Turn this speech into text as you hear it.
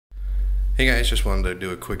Hey guys, just wanted to do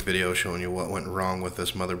a quick video showing you what went wrong with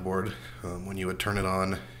this motherboard. When you would turn it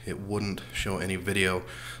on, it wouldn't show any video.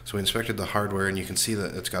 So we inspected the hardware and you can see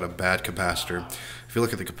that it's got a bad capacitor. If you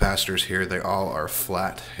look at the capacitors here, they all are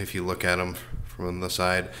flat if you look at them from the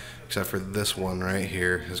side, except for this one right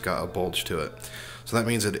here has got a bulge to it. So that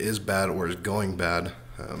means it is bad or is going bad.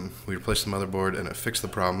 We replaced the motherboard and it fixed the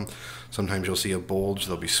problem. Sometimes you'll see a bulge,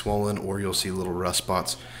 they'll be swollen, or you'll see little rust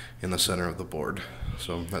spots in the center of the board.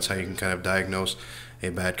 So that's how you can kind of diagnose a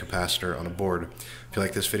bad capacitor on a board. If you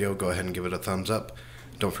like this video, go ahead and give it a thumbs up.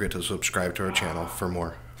 Don't forget to subscribe to our channel for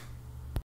more.